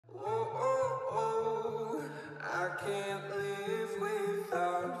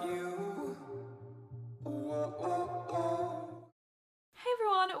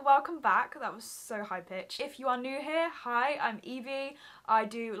welcome back. That was so high pitched. If you are new here, hi, I'm Evie. I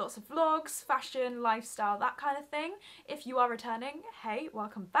do lots of vlogs, fashion, lifestyle, that kind of thing. If you are returning, hey,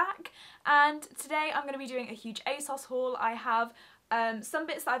 welcome back. And today I'm going to be doing a huge ASOS haul. I have some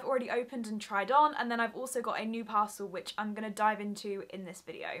bits that I've already opened and tried on, and then I've also got a new parcel which I'm going to dive into in this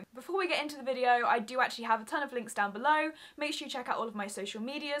video. Before we get into the video, I do actually have a ton of links down below. Make sure you check out all of my social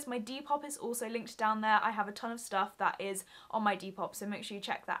medias. My Depop is also linked down there. I have a ton of stuff that is on my Depop, so make sure you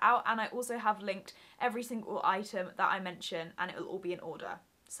check that out. And I also have linked every single item that I mention, and it will all be in order.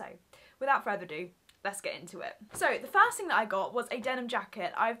 So without further ado, let's get into it. So the first thing that I got was a denim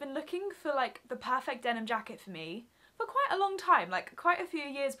jacket. I've been looking for like the perfect denim jacket for me for quite a long time, like quite a few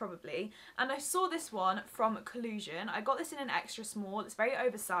years probably, and I saw this one from Collusion. I got this in an extra small. It's very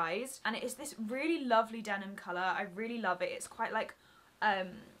oversized and it is this really lovely denim colour. I really love it. It's quite like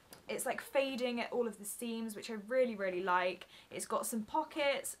it's like fading at all of the seams, which I really like. It's got some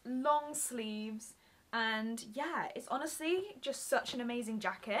pockets, long sleeves, and yeah, it's honestly just such an amazing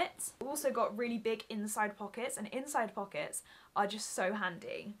jacket. I've also got really big inside pockets, and inside pockets are just so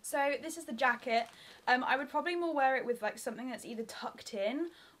handy. So this is the jacket. I would probably more wear it with like something that's either tucked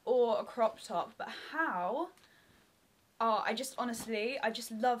in or a crop top, but how? Oh, I just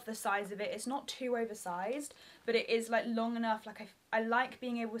love the size of it. It's not too oversized, but it is like long enough. Like I like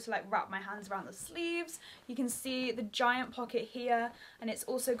being able to like wrap my hands around the sleeves. You can see the giant pocket here, and it's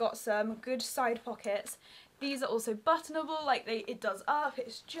also got some good side pockets. These are also buttonable, like it does up.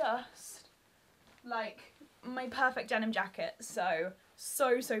 It's just like my perfect denim jacket. So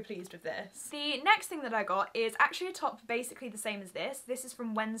pleased with this. The next thing that I got is actually a top basically the same as this. This is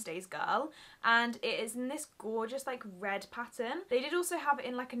from Wednesday's Girl, and it is in this gorgeous like red pattern. They did also have it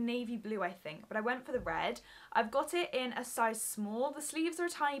in like a navy blue, I think, but I went for the red. I've got it in a size small. The sleeves are a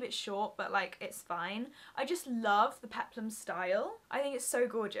tiny bit short, but like it's fine. I just love the peplum style. I think it's so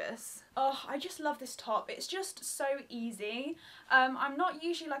gorgeous. Oh, I just love this top. It's just so easy. I'm not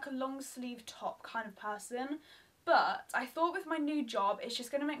usually like a long sleeve top kind of person, but I thought with my new job, it's just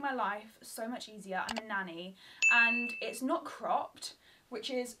going to make my life so much easier. I'm a nanny, and it's not cropped,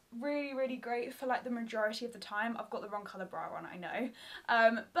 which is really great for like the majority of the time. I've got the wrong colour bra on, I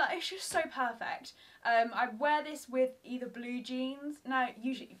know, but it's just so perfect. I wear this with either blue jeans, no,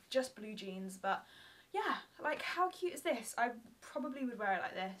 usually just blue jeans, but yeah, like how cute is this? I probably would wear it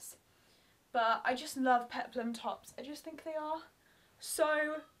like this, but I just love peplum tops. I just think they are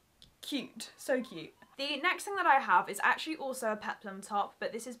so cute, so cute. The next thing that I have is actually also a peplum top,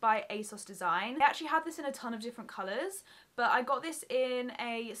 but this is by ASOS Design. They actually had this in a ton of different colours, but I got this in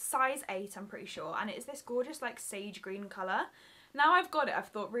a size 8, I'm pretty sure, and it's this gorgeous like sage green colour. Now I've got it, I've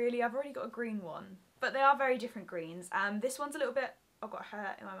thought, really, I've already got a green one, but they are very different greens. This one's a little bit, I've got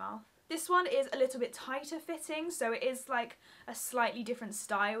hair in my mouth. This one is a little bit tighter fitting, so it is like a slightly different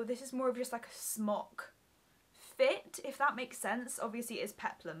style. This is more of just like a smock fit, if that makes sense. Obviously it is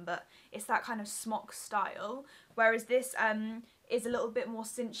peplum, but it's that kind of smock style, whereas this is a little bit more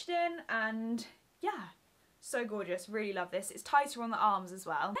cinched in, and yeah, so gorgeous. Really love this. It's tighter on the arms as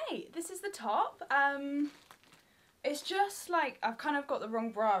well. Hey, this is the top. It's just like, I've kind of got the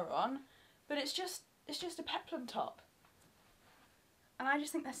wrong bra on, but it's just a peplum top, and I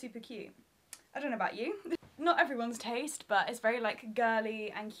just think they're super cute. I don't know about you. Not everyone's taste, but it's very like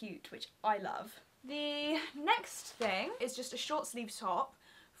girly and cute, which I love. The next thing is just a short sleeve top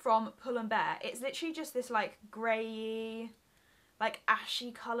from Pull & Bear. It's literally just this like grey, like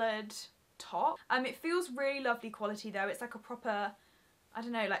ashy coloured top. It feels really lovely quality though. It's like a proper, I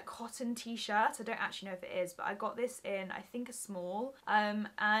don't know, like cotton t-shirt. I don't actually know if it is, but I got this in, I think, a small.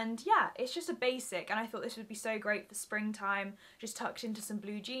 And yeah, it's just a basic, and I thought this would be so great for springtime, just tucked into some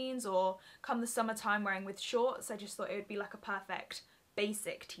blue jeans, or come the summertime wearing with shorts. I just thought it would be like a perfect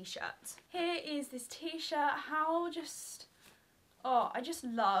basic t-shirt. Here is this t-shirt. How just, oh, I just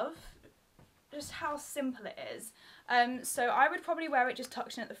love just how simple it is. So I would probably wear it just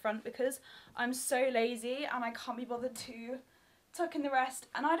tucked in at the front, because I'm so lazy and I can't be bothered to tuck in the rest,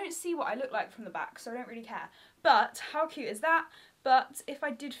 and I don't see what I look like from the back, so I don't really care. But how cute is that? But if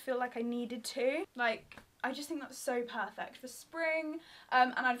I did feel like I needed to, like, I just think that's so perfect for spring,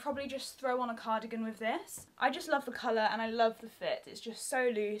 and I'd probably just throw on a cardigan with this. I just love the colour and I love the fit. It's just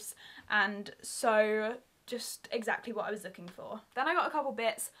so loose and so just exactly what I was looking for. Then I got a couple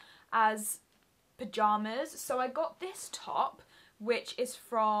bits as pyjamas. So I got this top, which is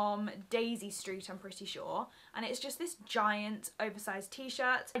from Daisy Street, I'm pretty sure, and it's just this giant oversized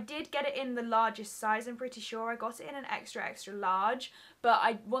t-shirt. I did get it in the largest size, I'm pretty sure. I got it in an extra large, but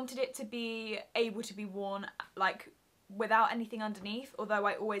I wanted it to be able to be worn like without anything underneath, although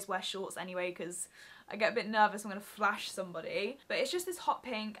I always wear shorts anyway because I get a bit nervous I'm gonna flash somebody. But it's just this hot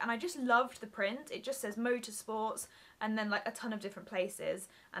pink and I just loved the print. It just says motorsports and then like a ton of different places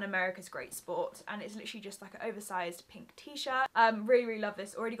and America's Great Sport, and it's literally just like an oversized pink t-shirt. Really love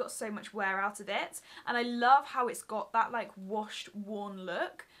this. Already got so much wear out of it, and I love how it's got that like washed, worn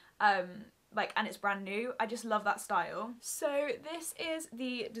look. Like, and it's brand new. I just love that style. So this is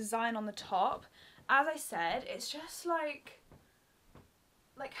the design on the top. As I said, it's just like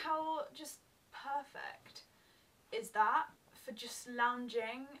how just perfect is that for just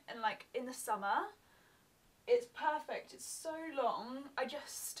lounging and like in the summer. It's perfect. It's so long. I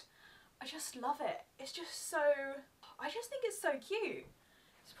just love it. It's just so, I just think it's so cute.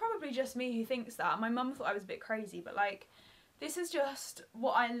 It's probably just me who thinks that. My mum thought I was a bit crazy, but like, this is just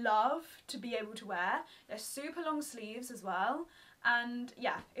what I love to be able to wear. They're super long sleeves as well. And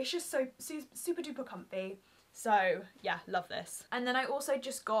yeah, it's just so super duper comfy. So yeah, love this. And then I also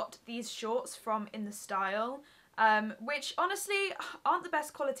just got these shorts from In The Style, which honestly aren't the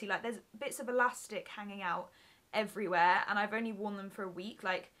best quality. Like, there's bits of elastic hanging out everywhere and I've only worn them for a week.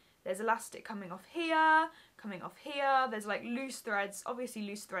 Like, there's elastic coming off here, there's like loose threads. Obviously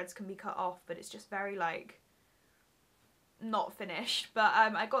loose threads can be cut off, but it's just very like not finished. But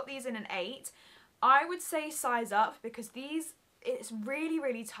I got these in an 8. I would say size up because these, it's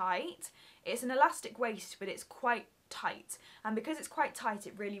really tight. It's an elastic waist, but it's quite tight, and because it's quite tight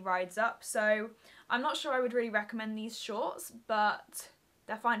it really rides up. So I'm not sure I would really recommend these shorts, but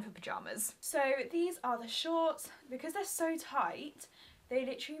they're fine for pyjamas. So these are the shorts. Because they're so tight, they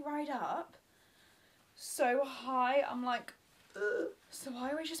literally ride up so high. I'm like, ugh. So I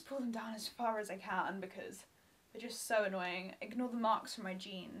always just pull them down as far as I can because they're just so annoying. Ignore the marks from my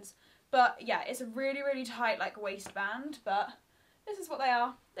jeans. But yeah, it's a really tight like waistband, but this is what they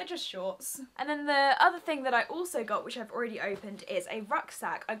are. They're just shorts. And then the other thing that I also got, which I've already opened, is a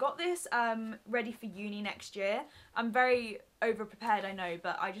rucksack. I got this ready for uni next year. I'm very over prepared, I know,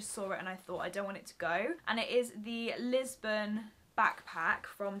 but I just saw it and I thought I don't want it to go. And it is the Lisbon backpack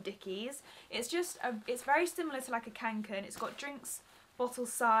from Dickies. It's just, it's very similar to like a Cancun. It's got drinks bottle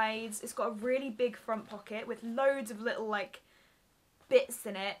sides. It's got a really big front pocket with loads of little like bits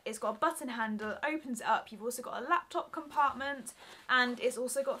in it. It's got a button handle, opens it up. You've also got a laptop compartment, and it's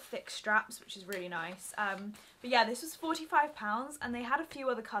also got thick straps, which is really nice. But yeah, this was £45 and they had a few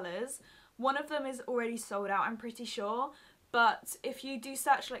other colours. One of them is already sold out, I'm pretty sure, but if you do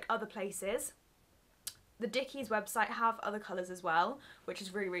search like other places, the Dickies website have other colours as well, which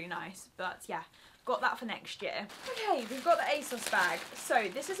is really nice. But yeah, got that for next year. Okay, we've got the ASOS bag. So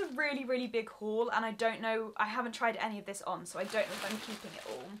this is a really big haul, and I don't know, I haven't tried any of this on, so I don't know if I'm keeping it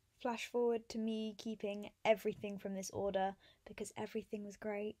all. Flash forward to me keeping everything from this order because everything was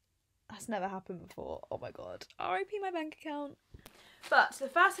great. That's never happened before. Oh my god. RIP my bank account. But the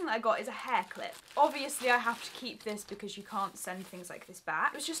first thing that I got is a hair clip. Obviously I have to keep this because you can't send things like this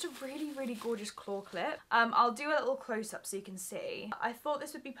back. It was just a really gorgeous claw clip. I'll do a little close up so you can see. I thought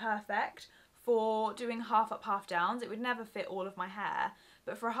this would be perfect for doing half up, half downs. It would never fit all of my hair,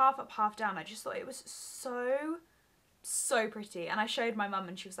 but for a half up, half down, I just thought it was so pretty. And I showed my mum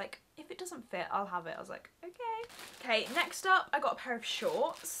and she was like, if it doesn't fit, I'll have it. I was like, okay. Okay, next up, I got a pair of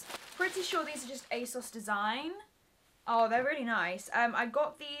shorts. Pretty sure these are just ASOS design. Oh, they're really nice. I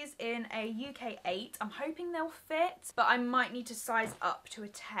got these in a UK 8. I'm hoping they'll fit, but I might need to size up to a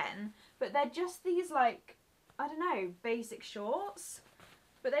 10. But they're just these like, I don't know, basic shorts.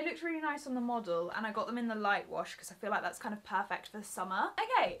 But they looked really nice on the model, and I got them in the light wash because I feel like that's kind of perfect for the summer.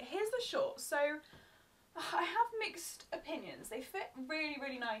 Okay, here's the shorts. So I have mixed opinions. They fit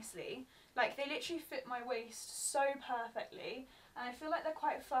really nicely. Like, they literally fit my waist so perfectly, and I feel like they're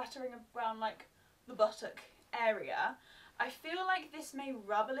quite flattering around like the buttock area. I feel like this may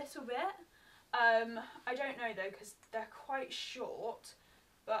rub a little bit. I don't know though because they're quite short,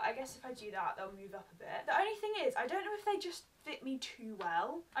 but I guess if I do that they'll move up a bit. The only thing is I don't know if they just fit me too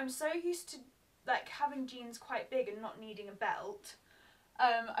well. I'm so used to like having jeans quite big and not needing a belt.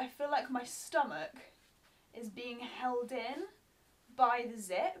 I feel like my stomach is being held in by the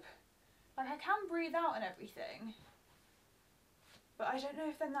zip. Like, I can breathe out and everything, but I don't know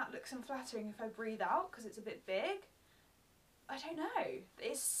if then that looks unflattering if I breathe out because it's a bit big. I don't know.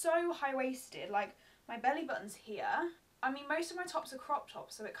 It's so high-waisted. Like, my belly button's here. I mean, most of my tops are crop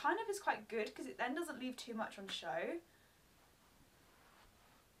tops, so it kind of is quite good because it then doesn't leave too much on show.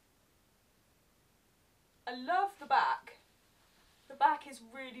 I love the back. The back is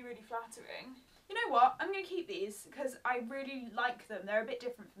really flattering. You know what? I'm going to keep these because I really like them. They're a bit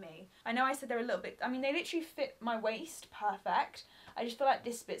different for me. I know I said they're a little bit, I mean, they literally fit my waist perfect. I just feel like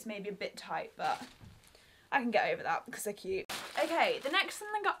this bit's maybe a bit tight, but I can get over that because they're cute. Okay, the next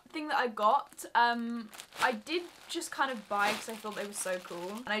thing that I got, I did just kind of buy because I thought they were so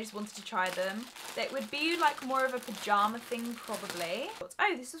cool and I just wanted to try them. It would be like more of a pyjama thing probably.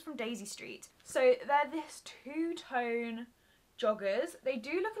 Oh, this is from Daisy Street. So they're this two-tone joggers. They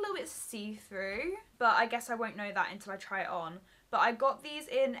do look a little bit see-through, but I guess I won't know that until I try it on. But I got these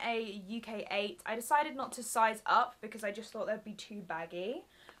in a UK 8. I decided not to size up because I just thought they'd be too baggy.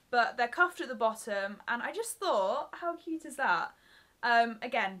 But they're cuffed at the bottom, and I just thought, how cute is that?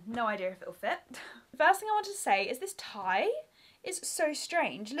 Again, no idea if it'll fit. The first thing I want to say is this tie is so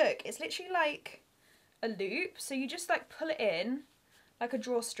strange. Look, it's literally like a loop, so you just like pull it in like a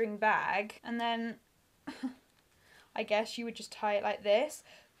drawstring bag, and then I guess you would just tie it like this.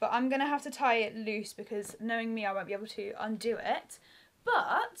 But I'm gonna have to tie it loose because knowing me, I won't be able to undo it.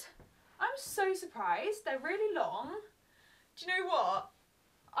 But I'm so surprised. They're really long. Do you know what?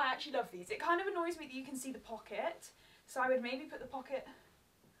 I actually love these. It kind of annoys me that you can see the pocket, so I would maybe put the pocket...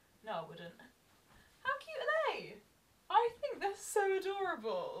 No, I wouldn't. How cute are they? I think they're so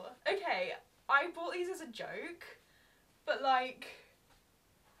adorable. Okay, I bought these as a joke, but like...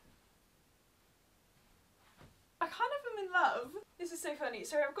 I kind of am in love. This is so funny.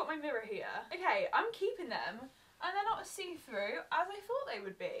 So I've got my mirror here. Okay, I'm keeping them, and they're not see-through as I thought they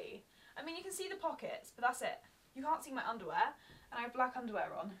would be. I mean, you can see the pockets, but that's it. You can't see my underwear. And I have black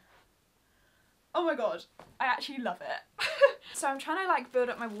underwear on. Oh my god, I actually love it. So I'm trying to like build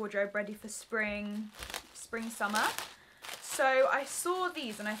up my wardrobe ready for spring, summer. So I saw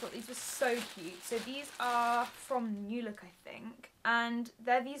these and I thought these were so cute. So these are from New Look, I think. And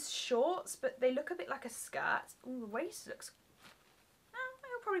they're these shorts, but they look a bit like a skirt. Ooh, the waist looks...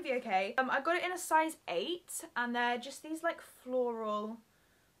 it'll probably be okay. I got it in a size 8 and they're just these like floral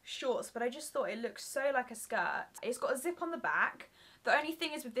shorts, but I just thought it looks so like a skirt. It's got a zip on the back. The only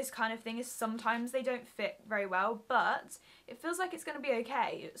thing is with this kind of thing is sometimes they don't fit very well, but it feels like it's going to be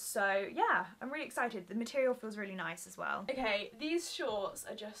okay. So yeah, I'm really excited. The material feels really nice as well. Okay, these shorts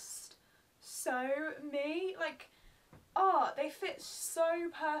are just so me. Like, oh, they fit so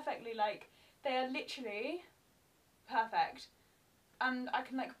perfectly. Like, they are literally perfect. And I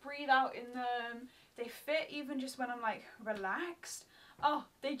can like breathe out in them. They fit even just when I'm like relaxed. Oh,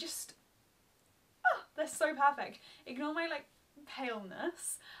 they just, oh, they're so perfect. Ignore my like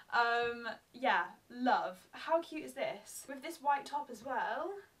paleness. Yeah, love. How cute is this? With this white top as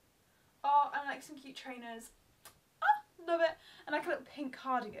well. Oh, and like some cute trainers. Oh, love it. And like a little pink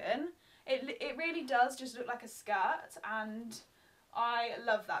cardigan. It really does just look like a skirt, and I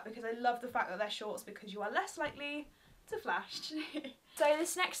love that because I love the fact that they're shorts because you are less likely to flash. So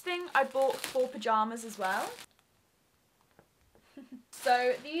this next thing I bought for pyjamas as well.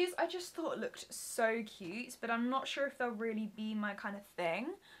 So these I just thought looked so cute, but I'm not sure if they'll really be my kind of thing.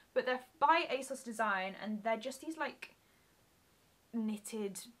 But they're by ASOS Design and they're just these like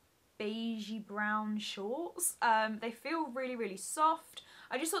knitted beigey brown shorts. They feel really, really soft.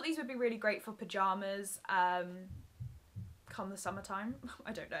 I just thought these would be really great for pyjamas come the summertime.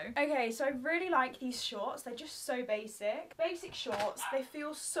 I don't know. Okay, so I really like these shorts. They're just so basic. Basic shorts. They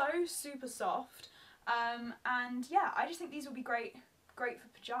feel so super soft. And yeah, I just think these will be great for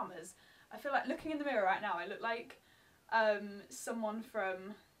pyjamas. I feel like looking in the mirror right now, I look like someone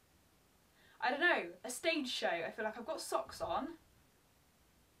from, I don't know, a stage show. I feel like I've got socks on,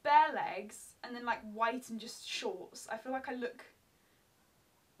 bare legs, and then like white and just shorts. I feel like I look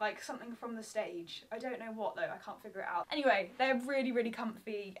like something from the stage. I don't know what though, I can't figure it out. Anyway, they're really, really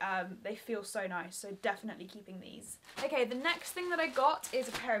comfy. They feel so nice, so definitely keeping these. Okay, the next thing that I got is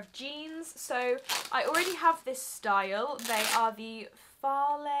a pair of jeans. So I already have this style. They are the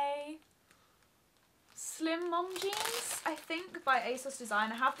Farley Slim Mom jeans, I think, by ASOS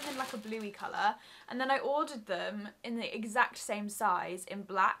Design. I have them in like a bluey colour, and then I ordered them in the exact same size in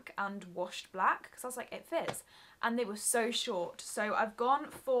black and washed black because I was like, it fits. And they were so short. So I've gone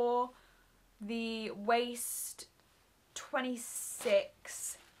for the waist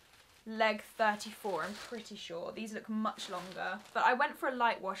 26, leg 34, I'm pretty sure. These look much longer. But I went for a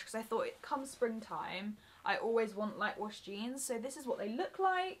light wash because I thought it comes springtime, I always want light wash jeans. So this is what they look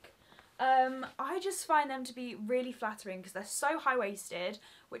like. I just find them to be really flattering because they're so high-waisted,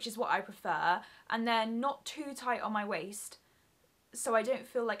 which is what I prefer. And they're not too tight on my waist, so I don't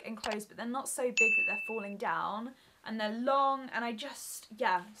feel like enclosed, but they're not so big that they're falling down, and they're long, and I just,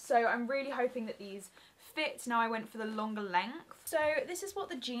 yeah, so I'm really hoping that these fit. Now I went for the longer length. So this is what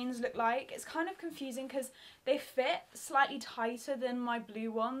the jeans look like. It's kind of confusing because they fit slightly tighter than my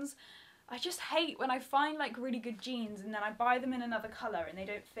blue ones. I just hate when I find like really good jeans and then I buy them in another colour and they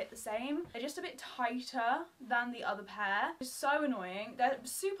don't fit the same. They're just a bit tighter than the other pair. It's so annoying. They're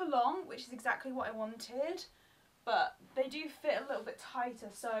super long, which is exactly what I wanted, but they do fit a little bit tighter,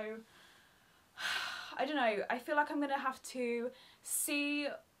 so I don't know. I feel like I'm gonna have to see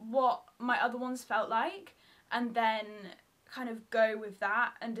what my other ones felt like and then kind of go with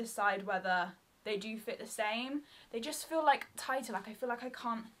that and decide whether they do fit the same. They just feel like tighter, like I feel like I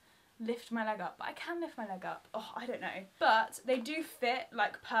can't lift my leg up, but I can lift my leg up. Oh, I don't know. But they do fit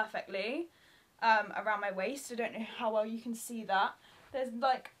like perfectly around my waist. I don't know how well you can see that. There's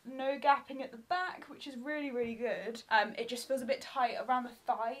like no gapping at the back, which is really, really good. It just feels a bit tight around the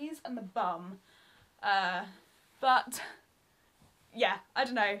thighs and the bum. But yeah, I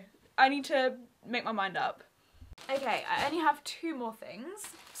don't know. I need to make my mind up. Okay, I only have 2 more things.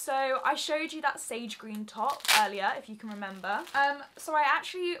 So I showed you that sage green top earlier, if you can remember. So I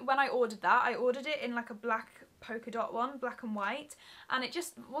actually, when I ordered that, I ordered it in like a black polka dot one, black and white, and it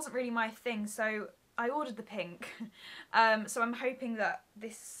just wasn't really my thing, so I ordered the pink. So I'm hoping that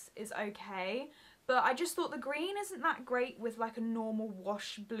this is okay. But I just thought the green isn't that great with like a normal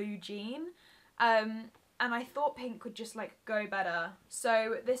wash blue jean. And I thought pink would just like go better.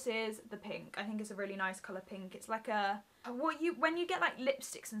 So this is the pink. I think it's a really nice colour pink. It's like a, when you get like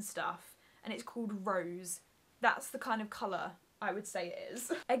lipsticks and stuff and it's called rose, that's the kind of colour I would say it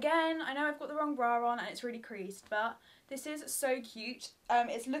is. Again, I know I've got the wrong bra on and it's really creased, but this is so cute.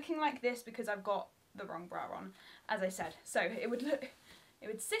 It's looking like this because I've got the wrong bra on, as I said. So it would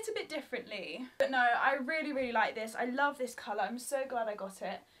sit a bit differently. But no, I really, really like this. I love this colour. I'm so glad I got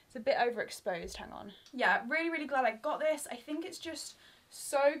it. It's a bit overexposed, hang on. Yeah, really, really glad I got this. I think it's just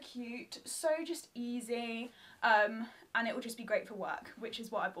so cute, so just easy, and it will just be great for work, which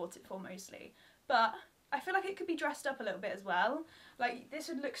is what I bought it for mostly. But I feel like it could be dressed up a little bit as well. Like, this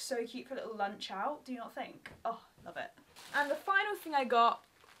would look so cute for a little lunch out, do you not think? Oh, love it. And the final thing I got,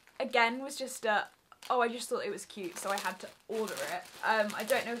 again, was just oh, I just thought it was cute, so I had to order it. I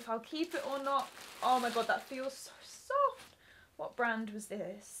don't know if I'll keep it or not. Oh my god, that feels so soft. What brand was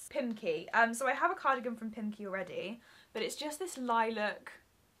this? Pimki. So I have a cardigan from Pimki already, but it's just this lilac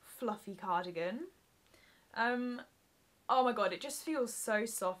fluffy cardigan. Oh my god, it just feels so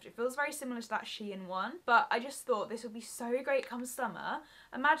soft. It feels very similar to that Shein one, but I just thought this would be so great come summer.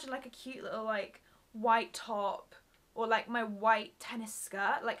 Imagine like a cute little like white top or like my white tennis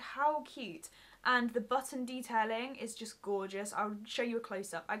skirt. Like, how cute. And the button detailing is just gorgeous. I'll show you a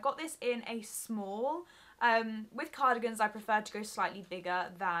close-up. I got this in a small. With cardigans, I prefer to go slightly bigger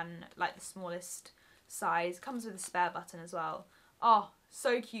than like the smallest size. Comes with a spare button as well. Oh,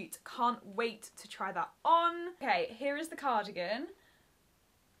 so cute. Can't wait to try that on. Okay, here is the cardigan.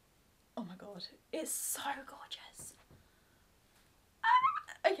 Oh my god, it's so gorgeous.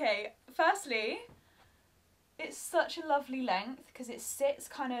 Okay, firstly, it's such a lovely length because it sits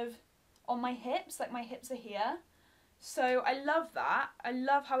kind of on my hips, like my hips are here. So I love that. I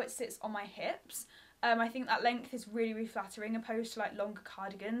love how it sits on my hips. I think that length is really, really flattering opposed to like longer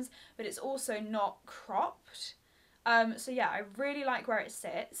cardigans, but it's also not cropped. So yeah, I really like where it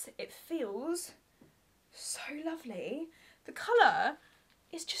sits. It feels so lovely. The colour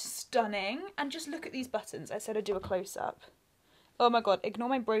is just stunning, and just look at these buttons. I said I'd do a close-up. Oh my god, ignore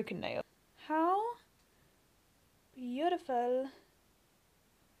my broken nail. How beautiful.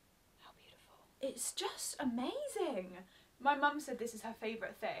 How beautiful. It's just amazing. My mum said this is her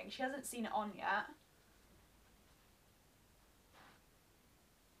favourite thing. She hasn't seen it on yet.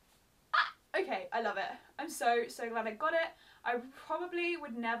 Okay, I love it. I'm so, so glad I got it. I probably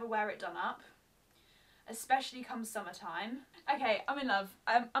would never wear it done up, especially come summertime. Okay, I'm in love.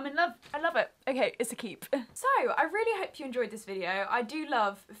 I'm in love. I love it. Okay, it's a keep. So, I really hope you enjoyed this video. I do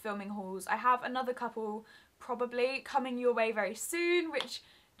love filming hauls. I have another couple probably coming your way very soon, which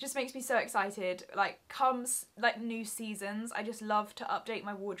just makes me so excited. Like, comes like new seasons, I just love to update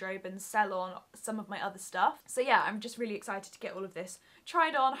my wardrobe and sell on some of my other stuff. So yeah, I'm just really excited to get all of this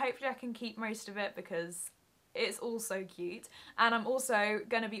tried on. Hopefully I can keep most of it because it's all so cute. And I'm also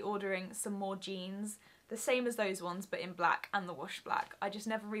going to be ordering some more jeans, the same as those ones but in black and the wash black. I just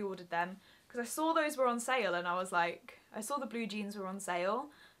never reordered them because I saw those were on sale and I was like, I saw the blue jeans were on sale.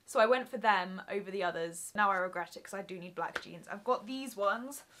 So I went for them over the others. Now I regret it because I do need black jeans. I've got these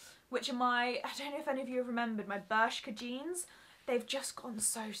ones, which are my, I don't know if any of you have remembered, my Bershka jeans. They've just gone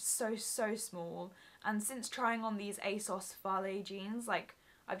so, so, so small. And since trying on these ASOS Farley jeans, like,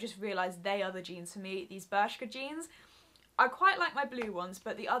 I've just realised they are the jeans for me, these Bershka jeans. I quite like my blue ones,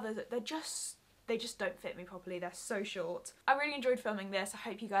 but the others, they're just they just don't fit me properly, they're so short. I really enjoyed filming this, I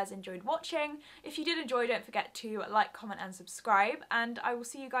hope you guys enjoyed watching. If you did enjoy, don't forget to like, comment and subscribe, and I will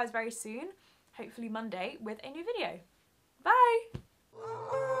see you guys very soon, hopefully Monday, with a new video. Bye!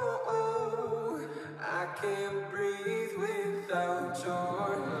 I can't breathe without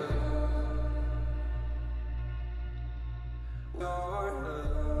your